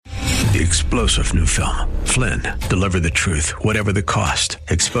The explosive new film, Flynn, deliver the truth, whatever the cost,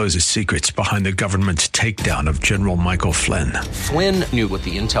 exposes secrets behind the government's takedown of General Michael Flynn. Flynn knew what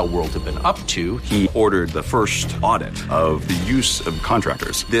the intel world had been up to. He ordered the first audit of the use of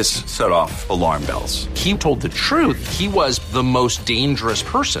contractors. This set off alarm bells. He told the truth. He was the most dangerous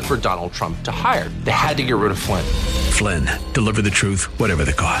person for Donald Trump to hire. They had to get rid of Flynn. Flynn, deliver the truth, whatever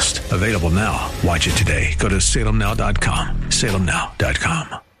the cost. Available now. Watch it today. Go to salemnow.com.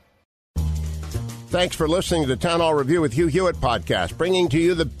 salemnow.com. Thanks for listening to the Town Hall Review with Hugh Hewitt podcast, bringing to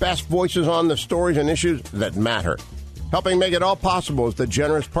you the best voices on the stories and issues that matter. Helping make it all possible is the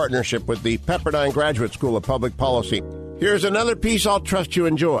generous partnership with the Pepperdine Graduate School of Public Policy. Here's another piece I'll trust you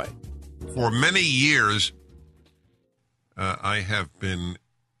enjoy. For many years, I have been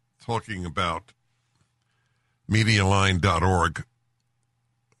talking about MediaLine.org,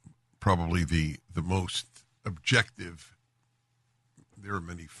 probably the most objective. There are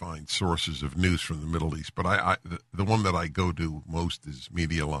many fine sources of news from the Middle East, but the one that I go to most is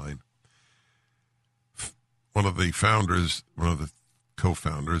MediaLine. One of the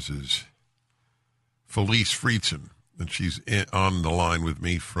co-founders is Felice Friedson, and she's on the line with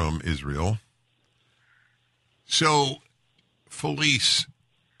me from Israel. So, Felice,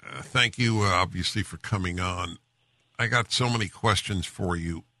 thank you, obviously, for coming on. I got so many questions for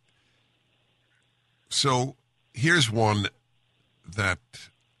you. So, here's one that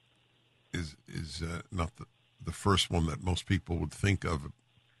is not the first one that most people would think of,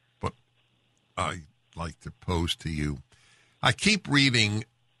 but I like to pose to you. I keep reading,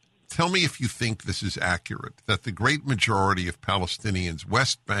 tell me if you think this is accurate, that the great majority of Palestinians,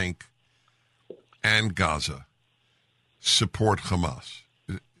 West Bank and Gaza, support Hamas.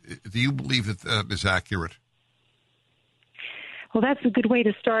 Do you believe that that is accurate? Well, that's a good way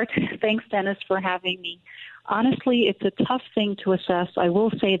to start. Thanks, Dennis, for having me. Honestly, it's a tough thing to assess. I will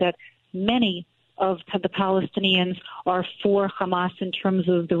say that many of the Palestinians are for Hamas in terms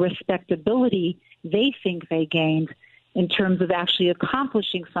of the respectability they think they gained in terms of actually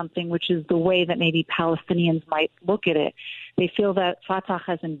accomplishing something, which is the way that maybe Palestinians might look at it. They feel that Fatah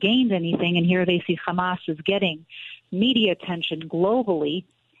hasn't gained anything, and here they see Hamas is getting media attention globally.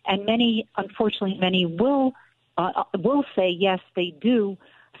 And many, unfortunately, many will say, yes, they do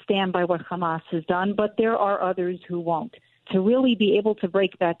stand by what Hamas has done, but there are others who won't. To really be able to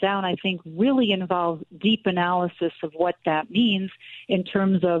break that down, I think really involves deep analysis of what that means in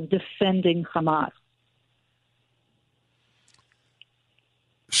terms of defending Hamas.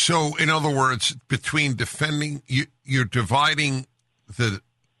 So, in other words, between defending, you're dividing the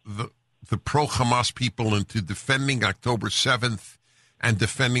pro-Hamas people into defending October 7th and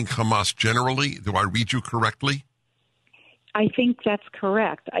defending Hamas generally. Do I read you correctly? I think that's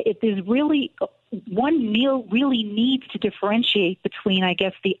correct. It is really one meal really needs to differentiate between, I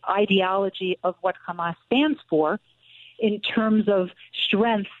guess, the ideology of what Hamas stands for in terms of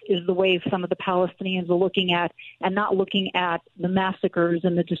strength is the way some of the Palestinians are looking at, and not looking at the massacres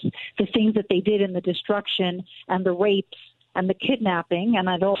and the things that they did in the destruction and the rapes and the kidnapping. And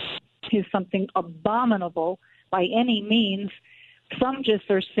I don't is something abominable by any means. Some just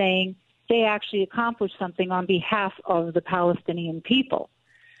are saying they actually accomplished something on behalf of the Palestinian people.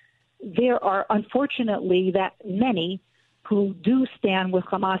 There are, unfortunately, that many who do stand with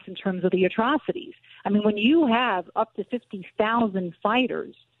Hamas in terms of the atrocities. I mean, when you have up to 50,000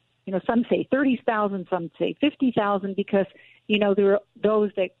 fighters, some say 30,000, some say 50,000, because, there are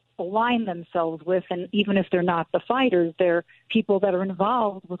those that align themselves with, and even if they're not the fighters, they're people that are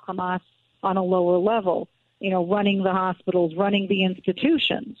involved with Hamas on a lower level, running the hospitals, running the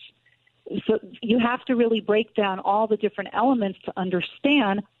institutions. So you have to really break down all the different elements to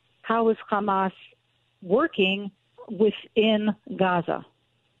understand how is Hamas working within Gaza.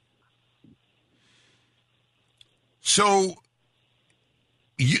 So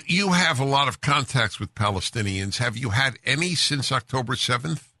you have a lot of contacts with Palestinians. Have you had any since October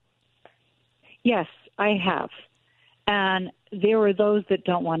 7th? Yes, I have. And there are those that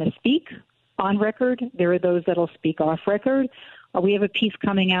don't want to speak on record. There are those that will speak off record. We have a piece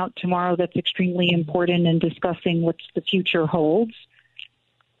coming out tomorrow that's extremely important in discussing what the future holds.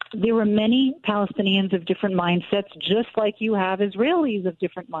 There are many Palestinians of different mindsets, just like you have Israelis of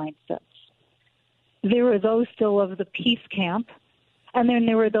different mindsets. There are those still of the peace camp, and then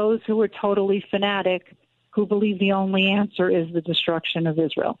there are those who are totally fanatic, who believe the only answer is the destruction of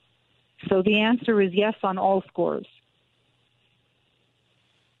Israel. So the answer is yes on all scores.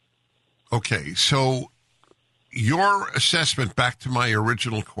 Okay, so your assessment, back to my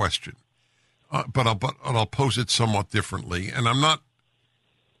original question, but I'll pose it somewhat differently, and I'm not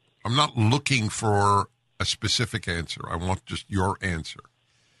looking for a specific answer. I want just your answer.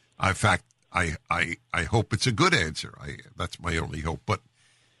 In fact, I hope it's a good answer. That's my only hope. But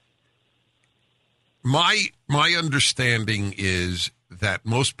my understanding is that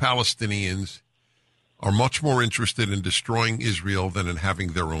most Palestinians are much more interested in destroying Israel than in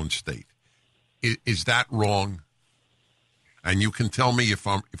having their own state. Is that wrong? And you can tell me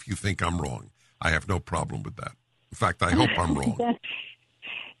if you think I'm wrong. I have no problem with that. In fact, I hope I'm wrong.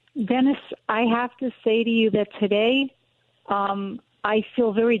 Dennis, I have to say to you that today I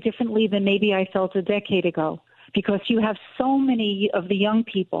feel very differently than maybe I felt a decade ago, because you have so many of the young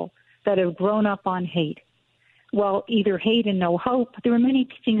people that have grown up on hate. Well, either hate and no hope. There are many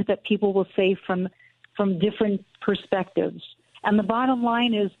things that people will say from different perspectives. And the bottom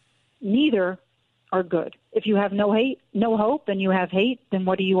line is neither are good. If you have no hope, and you have hate, then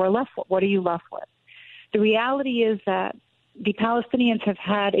what are you left with? The reality is that the Palestinians have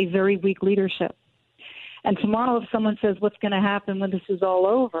had a very weak leadership. And tomorrow, if someone says, what's going to happen when this is all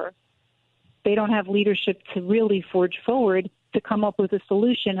over, they don't have leadership to really forge forward to come up with a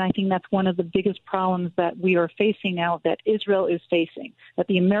solution. I think that's one of the biggest problems that we are facing now, that Israel is facing, that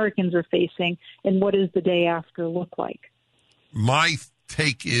the Americans are facing, and what does the day after look like? My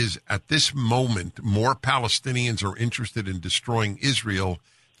take is, at this moment, more Palestinians are interested in destroying Israel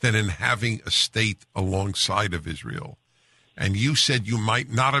than in having a state alongside of Israel. And you said you might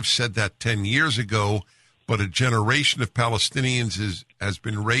not have said that 10 years ago, but a generation of Palestinians has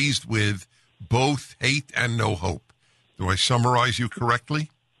been raised with both hate and no hope. Do I summarize you correctly?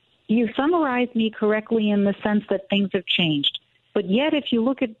 You summarized me correctly in the sense that things have changed. But yet, if you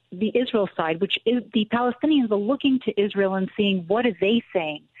look at the Israel side, which is the Palestinians are looking to Israel and seeing what are they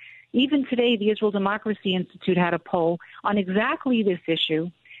saying. Even today, the Israel Democracy Institute had a poll on exactly this issue,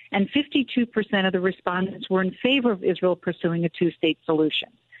 and 52% of the respondents were in favor of Israel pursuing a two-state solution.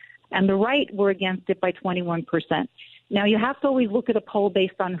 And the right were against it by 21%. Now, you have to always look at a poll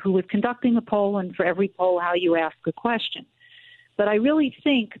based on who is conducting a poll, and for every poll, how you ask a question. But I really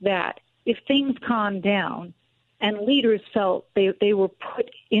think that if things calmed down and leaders felt they were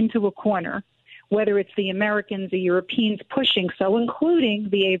put into a corner, whether it's the Americans, the Europeans pushing, so including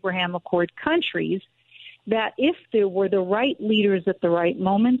the Abraham Accord countries, that if there were the right leaders at the right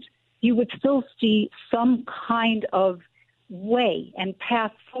moment, you would still see some kind of way and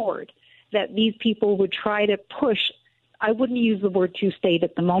path forward that these people would try to push. I wouldn't use the word two-state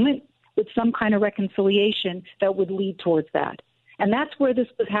at the moment, but some kind of reconciliation that would lead towards that. And that's where this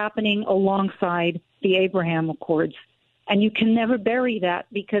was happening alongside the Abraham Accords. And you can never bury that,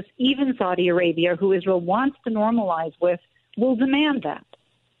 because even Saudi Arabia, who Israel wants to normalize with, will demand that.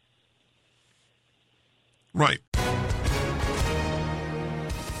 Right.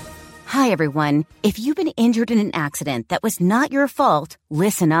 Hi, everyone. If you've been injured in an accident that was not your fault,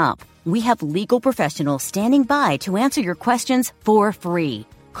 listen up. We have legal professionals standing by to answer your questions for free.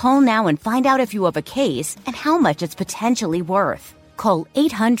 Call now and find out if you have a case and how much it's potentially worth. Call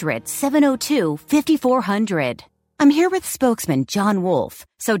 800-702-5400. I'm here with spokesman John Wolf.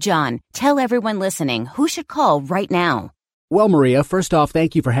 So, John, tell everyone listening who should call right now. Well, Maria, first off,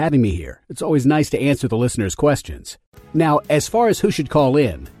 thank you for having me here. It's always nice to answer the listeners' questions. Now, as far as who should call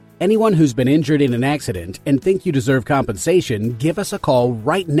in, anyone who's been injured in an accident and think you deserve compensation, give us a call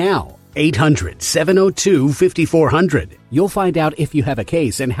right now. 800-702-5400. You'll find out if you have a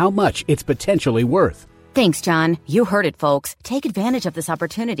case and how much it's potentially worth. Thanks, John. You heard it, folks. Take advantage of this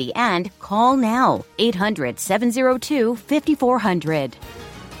opportunity and call now. 800-702-5400.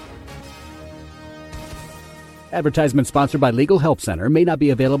 Advertisement sponsored by Legal Help Center. May not be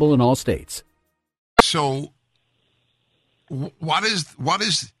available in all states. So, what is?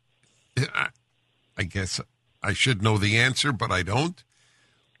 I guess I should know the answer, but I don't.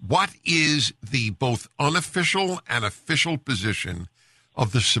 What is the both unofficial and official position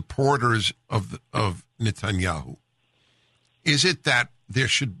of the supporters of Netanyahu? Is it that there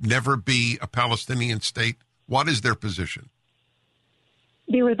should never be a Palestinian state? What is their position?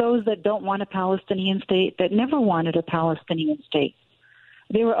 There are those that don't want a Palestinian state, that never wanted a Palestinian state.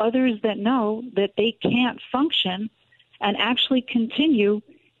 There are others that know that they can't function and actually continue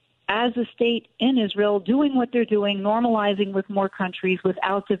as a state in Israel, doing what they're doing, normalizing with more countries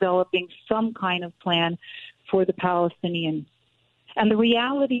without developing some kind of plan for the Palestinians. And the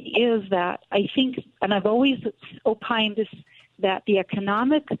reality is that I think, and I've always opined this, that the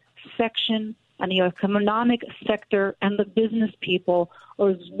economic section and the economic sector and the business people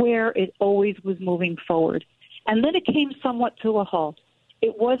was where it always was moving forward. And then it came somewhat to a halt.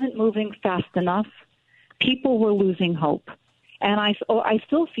 It wasn't moving fast enough. People were losing hope. And I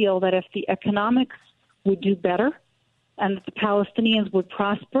still feel that if the economics would do better and that the Palestinians would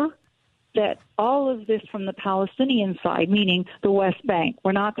prosper, that all of this from the Palestinian side, meaning the West Bank,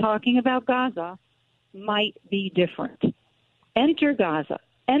 we're not talking about Gaza, might be different. Enter Gaza.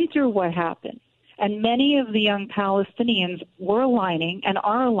 Enter what happened. And many of the young Palestinians were aligning and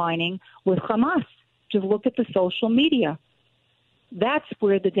are aligning with Hamas. Just look at the social media. That's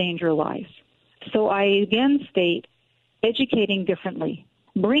where the danger lies. So I again state educating differently,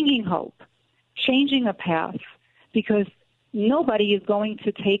 bringing hope, changing a path, because nobody is going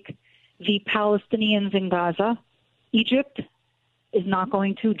to take the Palestinians in Gaza. Egypt is not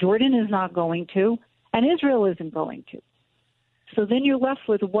going to, Jordan is not going to, and Israel isn't going to. So then you're left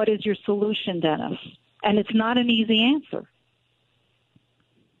with, what is your solution, Dennis? And it's not an easy answer.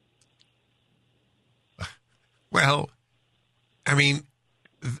 Well, I mean,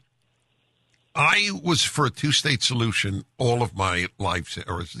 I was for a two-state solution all of my life,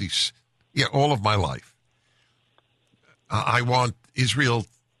 or at least, all of my life. I want Israel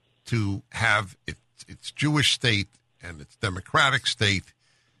to have its Jewish state and its democratic state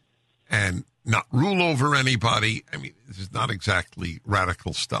and not rule over anybody. I mean, this is not exactly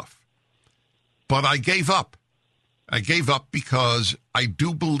radical stuff. But I gave up. I gave up because I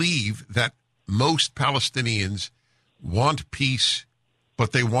do believe that most Palestinians want peace,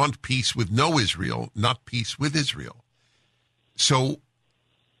 but they want peace with no Israel, not peace with Israel. So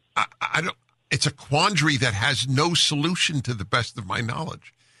I don't. It's a quandary that has no solution to the best of my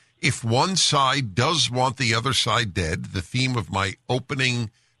knowledge. If one side does want the other side dead, the theme of my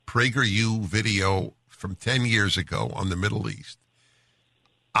opening Prager video from 10 years ago on the Middle East,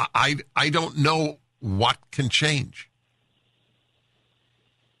 I don't know what can change.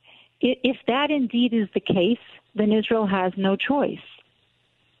 If that indeed is the case, then Israel has no choice.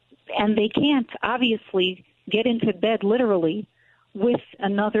 And they can't, obviously, get into bed literally with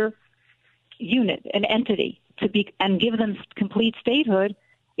another unit, an entity, and give them complete statehood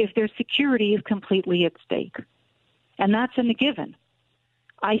if their security is completely at stake. And that's a given.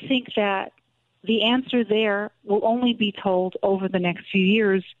 I think that the answer there will only be told over the next few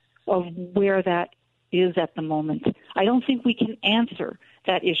years of where that is at the moment. I don't think we can answer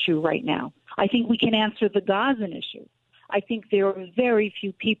that issue right now. I think we can answer the Gazan issue. I think there are very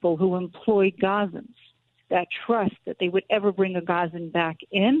few people who employ Gazans that trust that they would ever bring a Gazan back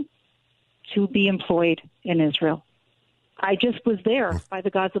in to be employed in Israel. I just was there by the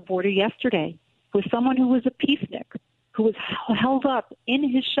Gaza border yesterday with someone who was a peacenik, who was held up in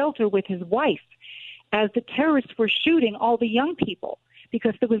his shelter with his wife as the terrorists were shooting all the young people,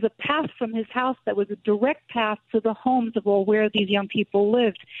 because there was a path from his house that was a direct path to the homes of all where these young people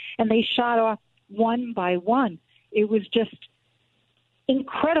lived, and they shot off one by one. It was just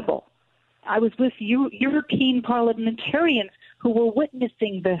incredible. I was with European parliamentarians who were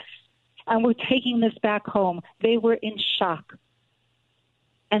witnessing this and were taking this back home. They were in shock.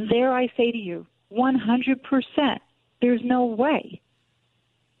 And there I say to you, 100%, there's no way.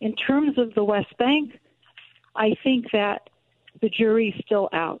 In terms of the West Bank, I think that the jury's still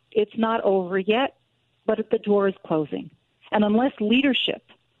out. It's not over yet, but the door is closing. And unless leadership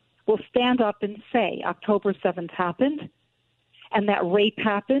will stand up and say October 7th happened, and that rape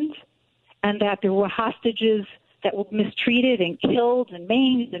happened, and that there were hostages that were mistreated and killed and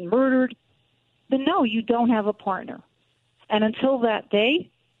maimed and murdered, then no, you don't have a partner. And until that day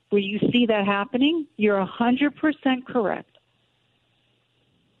where you see that happening, you're 100% correct.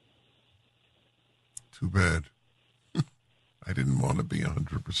 Too bad. I didn't want to be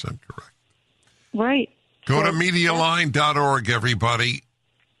 100% correct. Right. Go to MediaLine.org, everybody.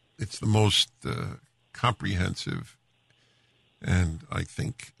 It's the most comprehensive and, I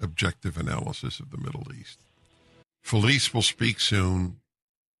think, objective analysis of the Middle East. Felice will speak soon,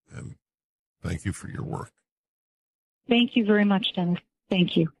 and thank you for your work. Thank you very much, Dennis.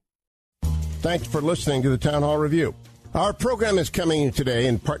 Thank you. Thanks for listening to the Town Hall Review. Our program is coming today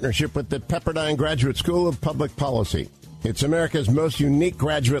in partnership with the Pepperdine Graduate School of Public Policy. It's America's most unique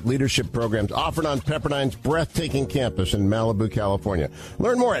graduate leadership programs offered on Pepperdine's breathtaking campus in Malibu, California.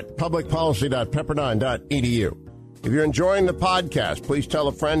 Learn more at publicpolicy.pepperdine.edu. If you're enjoying the podcast, please tell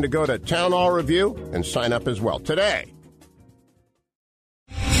a friend to go to Town Hall Review and sign up as well today.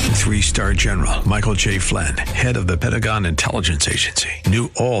 3-star General Michael J. Flynn, head of the Pentagon Intelligence Agency, knew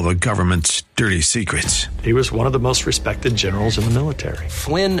all the government's dirty secrets. He was one of the most respected generals in the military.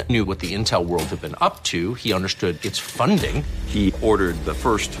 Flynn knew what the intel world had been up to. He understood its funding. He ordered the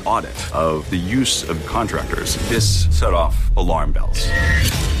first audit of the use of contractors. This set off alarm bells.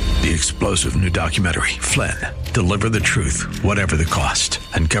 The explosive new documentary, Flynn, deliver the truth, whatever the cost,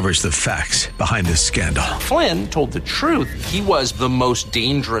 uncovers the facts behind the scandal. Flynn told the truth. He was the most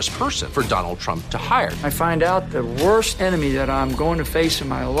dangerous person for Donald Trump to hire. I find out the worst enemy that I'm going to face in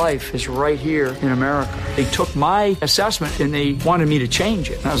my life is right here in America. They took my assessment and they wanted me to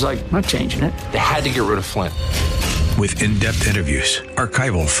change it. And I was like, I'm not changing it. They had to get rid of Flynn. With in-depth interviews,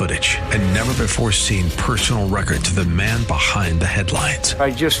 archival footage, and never-before-seen personal records of the man behind the headlines.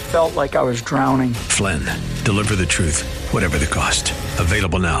 I just felt like I was drowning. Flynn, deliver the truth, whatever the cost.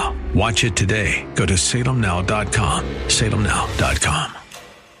 Available now. Watch it today. Go to salemnow.com. salemnow.com.